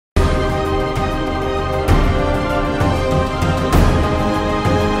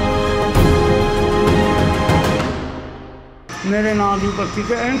मेरे नाम की पर्ची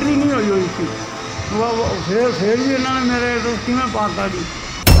से एंट्री नहीं हुई थी। फिर भी इन्होंने मेरे एड्रेस किवें पाता जी।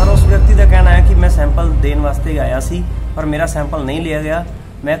 सर उस व्यक्ति का कहना है कि मैं सैंपल देने वास्ते आया सी पर मेरा सैंपल नहीं लिया गया,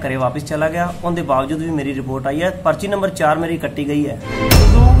 मैं घरे वापस चला गया। उनके बावजूद भी मेरी रिपोर्ट आई है, पर्ची नंबर 4 मेरी कट्टी गई है।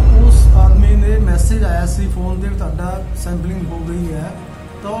 जो उस आदमी ने मैसेज आया सी फोन से तुहाडा सैंपलिंग हो गई है,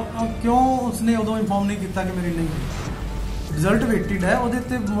 तो क्यों उसने उदों इन्फॉर्म नहीं किया कि मेरी नहीं हुई? रिजल्ट वेटेड है, वो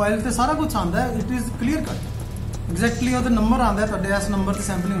मोबाइल से सारा कुछ आता है, it is clear cut exactly वो नंबर आता है, तुहाडे इस नंबर से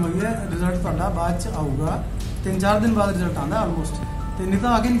सैंपलिंग हुई है, रिजल्ट तुहाडा बाद च आऊगा, 3-4 दिन बाद रिजल्ट आता है ऑलमोस्ट, तो नहीं तो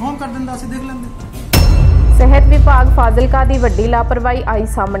आगे इन्फॉर्म कर दिंदा, असीं देख लैंदे। ਸਿਹਤ ਵਿਭਾਗ ਫਾਜ਼ਿਲਕਾ ਦੀ ਵੱਡੀ ਲਾਪਰਵਾਹੀ ਆਈ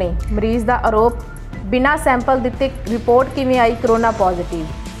ਸਾਹਮਣੇ। ਮਰੀਜ਼ ਦਾ ਆਰੋਪ, ਬਿਨਾਂ ਸੈਂਪਲ ਦਿੱਤੇ ਰਿਪੋਰਟ ਕਿਵੇਂ ਆਈ ਕਰੋਨਾ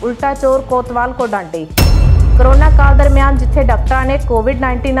ਪੋਜ਼ਿਟਿਵ। ਉਲਟਾ ਚੋਰ ਕੋਤਵਾਲ ਕੋ ਡਾਂਟੇ। ਕਰੋਨਾ ਕਾਲ ਦਰਮਿਆਨ ਜਿੱਥੇ ਡਾਕਟਰਾਂ ਨੇ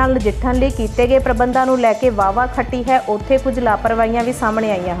ਕੋਵਿਡ-19 ਨਾਲ ਨਜਿੱਠਣ ਲਈ ਕੀਤੇ ਗਏ ਪ੍ਰਬੰਧਾਂ ਨੂੰ ਲੈ ਕੇ ਵਾਵਾ ਖੱਟੀ ਹੈ, ਉੱਥੇ ਕੁਝ ਲਾਪਰਵਾਹੀਆਂ ਵੀ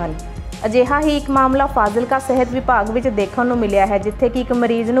ਸਾਹਮਣੇ ਆਈਆਂ ਹਨ। ਅਜਿਹਾ ਹੀ ਇੱਕ ਮਾਮਲਾ ਫਾਜ਼ਿਲਕਾ ਸਿਹਤ ਵਿਭਾਗ ਵਿੱਚ ਦੇਖਣ ਨੂੰ ਮਿਲਿਆ ਹੈ, ਜਿੱਥੇ ਕਿ ਇੱਕ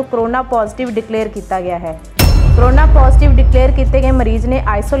ਮਰੀਜ਼ ਨੂੰ ਕਰੋਨਾ ਪੋਜ਼ਿਟਿਵ ਡਿਕਲੇਅਰ ਕੀਤਾ ਗਿਆ ਹੈ। ਕਰੋਨਾ ਪੋਜ਼ਿਟਿਵ ਡਿਕਲੇਅਰ ਕੀਤੇ ਗਏ ਮਰੀਜ਼ ਨੇ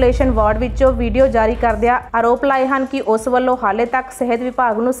ਆਈਸੋਲੇਸ਼ਨ ਵਾਰਡ ਵਿੱਚੋਂ ਵੀਡੀਓ ਜਾਰੀ ਕਰਦਿਆਂ ਆਰੋਪ ਲਾਏ ਹਨ ਕਿ ਉਸ ਵੱਲੋਂ ਹਾਲੇ ਤੱਕ ਸਿਹਤ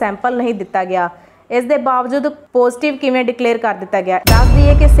ਵਿਭਾਗ ਨੂੰ ਸੈਂਪਲ ਨਹੀਂ ਦਿੱਤਾ ਗਿਆ। ਇਸ ਦੇ ਬਾਵਜੂਦ ਪੋਜ਼ਿਟਿਵ ਕਿਵੇਂ ਡਿਕਲੇਅਰ ਕਰ ਦਿੱਤਾ ਗਿਆ। ਦੱਸ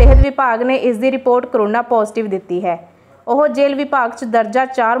ਦਈਏ ਕਿ ਸਿਹਤ ਵਿਭਾਗ ਨੇ ਇਸ ਦੀ ਰਿਪੋਰਟ ਕਰੋਨਾ ਪੋਜ਼ਿਟਿਵ ਦਿੱਤੀ ਹੈ। ਉਹ ਜੇਲ੍ਹ ਵਿਭਾਗ 'ਚ ਦਰਜਾ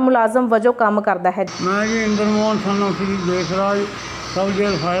 4 ਮੁਲਾਜ਼ਮ ਵਜੋਂ ਕੰਮ ਕਰਦਾ ਹੈ। ਮੈਂ ਜੀ ਇੰਦਰਮੋਹਨ ਸਾਨੂੰ ਸੀ ਦੇਖ ਰਾਜ ਸਬ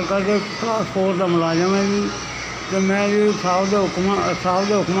ਜੇਲ੍ਹ ਫਾਜ਼ਿਲਕਾ ਦੇ ਕਲਾਸ 4 ਦਾ ਮੁਲਾਜ਼ਮ ਹੈ ਜੀ, ਤੇ ਮੈਂ ਜੀ ਸਾਹਿਬ ਦੇ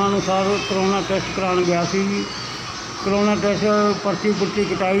ਹੁਕਮਾਂ ਅਨੁਸਾਰ ਕਰੋਨਾ ਟੈਸਟ ਕਰਾਉਣ ਗਿਆ ਸੀ ਜੀ। ਕਰੋਨਾ ਟੈਸਟ पर्ची पुर्ची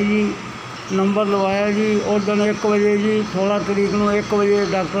कटाई जी, नंबर लवाया जी। उस दिन 1 बजे जी 16 तरीक को 1 बजे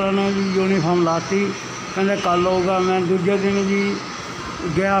डॉक्टर ने जी यूनीफॉर्म लाती, कहते कल होगा। मैं दूजे दिन जी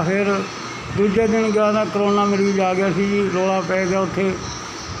गया, फिर दूजे दिन गया तो करोना मरीज आ गया सी जी, रौला पै गया। उत्थे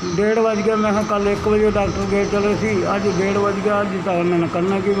 1:30 बज गया। मैं कल 1 बजे डॉक्टर गए चले सी, अज 1:30 बज गया। अज तक उन्होंने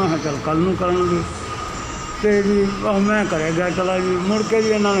करना कि मैं चल कल नूं करांगे, तो जी मैं घरे गया चला जी। मुड़ के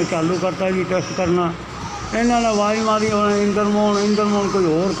जी इन्होंने चालू करता जी टेस्ट करना। इन्होंने आवाज़ मारी, उन्हें इंदरमोहन कोई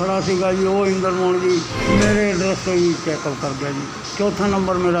होर खड़ा सीगा जी, वो इंदरमोहन जी मेरे एड्रेस से ही चैकअप कर गया जी। 4था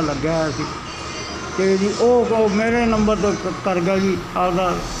नंबर मेरा लग्या है सी, तो जी वो मेरे नंबर तो कर गया जी, आपका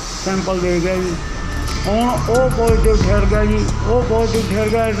सैंपल दे गया जी। हुण वो पॉजिटिव ठहर गया जी, वो पॉजिटिव ठहर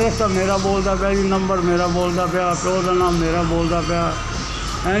गया। एड्रेस तो मेरा बोलता पाया जी, नंबर मेरा बोलता पाया, प्यो का नाम मेरा बोलता पाया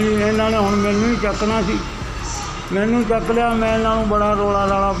है जी। इन्होंने हुण मैनू ही चकना सी, मैनू चक लिया। मैं इन्हों बड़ा रौला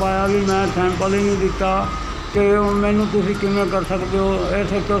राला पाया भी मैं सैंपल ही नहीं दिता, तो मैनू तुसीं किवें कर सकते हो।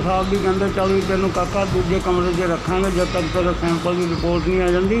 SHO साहब भी कहते चल भी तेनों काका दूजे कमरे 'च रखांगे, जब तक तेरे सैंपल की रिपोर्ट नहीं आ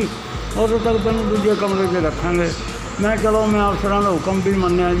जाती उदों तक तेनों दूजे कमरे 'च रखांगे। मैं चलो मैं अफसरां दा हुक्म भी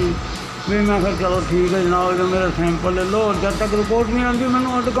मन्निया जी, भी मैं फिर चलो ठीक है जनाब, जो मेरा सैंपल ले लो, जब तक रिपोर्ट नहीं आती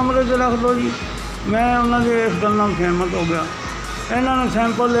मैनू अड कमरे 'च रख दो जी। मैं उन्होंने इस गल नाल सहमत हो गया। इन्होंने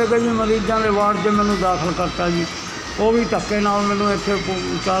सैंपल लेके जी मरीजों के वार्ड 'च मैनू दाखिल करता जी। वो भी धक्के नाल मैनू इत्थे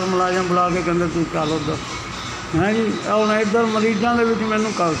 4 मुलाजम बुला के कहते तू चल उधर है जी। ਹੁਣ ਇੱਧਰ ਮਰੀਜ਼ਾਂ ਦੇ ਵਿੱਚ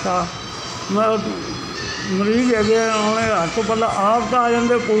ਮੈਨੂੰ ਕਰਤਾ, ਮੈਂ ਮਰੀਜ਼ ਹੈਗੇ ਉਹਨੇ ਹੱਥ ਤੋਂ ਪਹਿਲਾਂ ਆਪ ਤਾਂ ਆ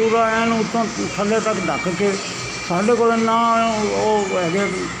ਜਾਂਦੇ ਪੂਰਾ ਐਨ ਉੱਤੋਂ ਥੱਲੇ ਤੱਕ ਢੱਕ ਕੇ। ਸਾਡੇ ਕੋਲ ਨਾ ਉਹ ਹੈਗੇ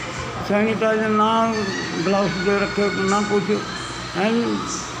ਸੈਨੀਟਾਈਜ਼ਰ, ਨਾ ਗਲਵਸ ਦੇ ਰੱਖੇ, ਨਾ ਕੁਛ ਹੈ ਜੀ।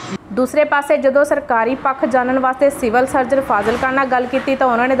 ਦੂਸਰੇ ਪਾਸੇ ਜਦੋਂ ਸਰਕਾਰੀ ਪੱਖ ਜਾਣਨ ਵਾਸਤੇ ਸਿਵਲ ਸਰਜਨ ਫਾਜ਼ਿਲਕਾ ਨਾਲ ਗੱਲ ਕੀਤੀ ਤਾਂ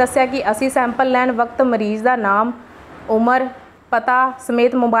ਉਹਨਾਂ ਨੇ ਦੱਸਿਆ ਕਿ ਅਸੀਂ ਸੈਂਪਲ ਲੈਣ ਵਕਤ ਮਰੀਜ਼ ਦਾ ਨਾਮ, ਉਮਰ, ਪਤਾ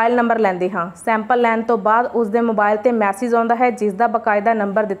ਸਮੇਤ ਮੋਬਾਈਲ ਨੰਬਰ ਲੈਂਦੇ ਹਾਂ। ਸੈਂਪਲ ਲੈਣ ਤੋਂ ਬਾਅਦ ਉਸ ਦੇ ਮੋਬਾਈਲ 'ਤੇ ਮੈਸੇਜ ਆਉਂਦਾ ਹੈ, ਜਿਸ ਦਾ ਬਕਾਇਦਾ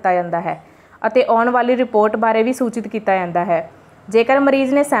ਨੰਬਰ ਦਿੱਤਾ ਜਾਂਦਾ ਹੈ ਅਤੇ ਆਉਣ ਵਾਲੀ ਰਿਪੋਰਟ ਬਾਰੇ ਵੀ ਸੂਚਿਤ ਕੀਤਾ ਜਾਂਦਾ ਹੈ। ਜੇਕਰ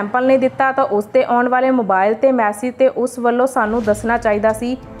ਮਰੀਜ਼ ਨੇ ਸੈਂਪਲ ਨਹੀਂ ਦਿੱਤਾ ਤਾਂ ਉਸ 'ਤੇ ਆਉਣ ਵਾਲੇ ਮੋਬਾਈਲ 'ਤੇ ਮੈਸੇਜ 'ਤੇ ਉਸ ਵੱਲੋਂ ਸਾਨੂੰ ਦੱਸਣਾ ਚਾਹੀਦਾ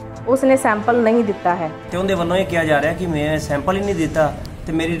ਸੀ ਉਸ ਨੇ ਸੈਂਪਲ ਨਹੀਂ ਦਿੱਤਾ ਹੈ। ਤੇ ਉਹਦੇ ਵੱਲੋਂ ਇਹ ਕਿਹਾ ਜਾ ਰਿਹਾ ਕਿ ਮੈਂ ਸੈਂਪਲ ਹੀ ਨਹੀਂ ਦਿੱਤਾ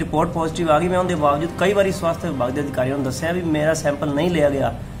ਤੇ ਮੇਰੀ ਰਿਪੋਰਟ ਪੋਜ਼ਿਟਿਵ ਆ ਗਈ। ਮੈਂ ਉਹਦੇ ਬਾਵਜੂਦ ਕਈ ਵਾਰੀ ਸਵਾਸਥ ਵਿਭਾਗ ਦੇ ਅਧਿਕਾਰੀਆਂ ਨੂੰ ਦੱਸਿਆ ਵੀ ਮੇਰਾ ਸੈਂਪਲ ਨਹੀਂ ਲਿਆ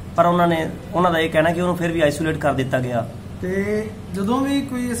ਗਿਆ, ਪਰ ਉਹਨਾਂ ਦਾ ਇਹ ਕਹਿਣਾ ਕਿ ਉਹਨੂੰ ਫਿਰ ਵੀ ਆਈਸੋਲੇਟ ਕਰ ਦਿੱਤਾ ਗਿਆ। ਤੇ ਜਦੋਂ ਵੀ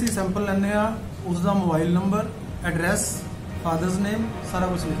ਕੋਈ ਅਸੀਂ ਸੈਂਪਲ ਲੈਂਦੇ ਆ, ਉਸ ਦਾ ਮੋਬਾਈਲ ਨੰਬਰ, ਐਡਰੈਸ, ਫਾਦਰਸ ਨੇਮ ਸਾਰਾ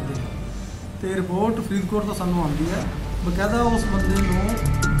ਕੁਝ ਲਿਖਦੇ ਹਾਂ, ਤੇ ਰਿਪੋਰਟ ਫਰੀਦਕੋਟ ਤੋਂ ਸਾਨੂੰ ਆਉਂਦੀ ਹੈ। ਬਕਾਇਦਾ ਉਸ ਬੰਦੇ ਨੂੰ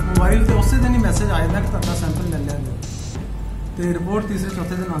ਮੋਬਾਈਲ 'ਤੇ ਉਸੇ ਦਿਨ ਹੀ ਮੈਸੇਜ ਆ ਜਾਂਦਾ ਕਿ ਤੁਹਾਡਾ ਸੈਂਪਲ ਲੈ ਲਿਆ ਗਿਆ, ਤੇ ਰਿਪੋਰਟ ਤੀਸਰੇ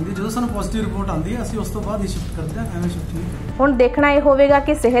ਚੌਥੇ ਦਿਨ ਆਉਂਦੀ। ਜਦੋਂ ਸਾਨੂੰ ਪੋਜ਼ਿਟਿਵ ਰਿਪੋਰਟ ਆਉਂਦੀ ਹੈ ਅਸੀਂ ਉਸ ਤੋਂ ਬਾਅਦ ਹੀ ਸ਼ਿਫਟ ਕਰਦੇ ਹਾਂ, ਐਵੇਂ ਸ਼ਿਫਟ ਨਹੀਂ। ਹੁਣ ਦੇਖਣਾ ਇਹ ਹੋਵੇਗਾ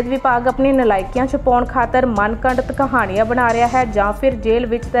ਕਿ ਸਿਹਤ ਵਿਭਾਗ ਆਪਣੀ ਨਲਾਇਕੀਆਂ ਛੁਪਾਉਣ ਖਾਤਰ ਮਨਘੜਤ ਕਹਾਣੀਆਂ ਬਣਾ ਰਿਹਾ ਹੈ ਜਾਂ ਫਿਰ ਜੇਲ੍ਹ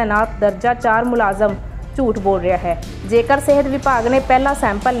ਵਿੱਚ ਤੈਨਾਤ ਦਰਜਾ 4 ਮੁਲਾਜ਼ਮ ਝੂਠ ਬੋਲ ਰਿਹਾ ਹੈ। ਜੇਕਰ ਸਿਹਤ ਵਿਭਾਗ ਨੇ ਪਹਿਲਾ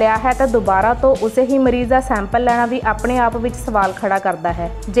ਸੈਂਪਲ ਲਿਆ ਹੈ ਤਾਂ ਦੁਬਾਰਾ ਤੋਂ ਉਸੇ ਹੀ ਮਰੀਜ਼ ਦਾ ਸੈਂਪਲ ਲੈਣਾ ਵੀ ਆਪਣੇ ਆਪ ਵਿੱਚ ਸਵਾਲ ਖੜਾ ਕਰਦਾ ਹੈ।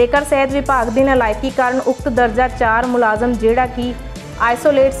 ਜੇਕਰ ਸਿਹਤ ਵਿਭਾਗ ਦੀ ਨਲਾਇਕੀ ਕਾਰਨ ਉਕਤ ਦਰਜਾ 4 ਮੁਲਾਜ਼ਮ ਜਿਹੜਾ ਕਿ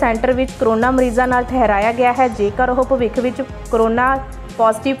ਆਈਸੋਲੇਟ ਸੈਂਟਰ ਵਿੱਚ ਕਰੋਨਾ ਮਰੀਜ਼ਾਂ ਨਾਲ ਠਹਿਰਾਇਆ ਗਿਆ ਹੈ, ਜੇਕਰ ਉਹ ਭਵਿੱਖ ਵਿੱਚ ਕਰੋਨਾ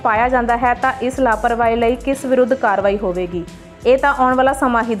ਪੋਜ਼ਿਟਿਵ ਪਾਇਆ ਜਾਂਦਾ ਹੈ ਤਾਂ ਇਸ ਲਾਪਰਵਾਹੀ ਲਈ ਕਿਸ ਵਿਰੁੱਧ ਕਾਰਵਾਈ ਹੋਵੇਗੀ, ਇਹ ਤਾਂ ਆਉਣ ਵਾਲਾ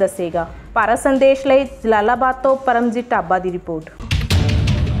ਸਮਾਂ ਹੀ ਦੱਸੇਗਾ। ਭਾਰਤ ਸੰਦੇਸ਼ ਲਈ ਜਲਾਲਾਬਾਦ ਤੋਂ ਪਰਮਜੀਤ ਢਾਬਾ ਦੀ ਰਿਪੋਰਟ।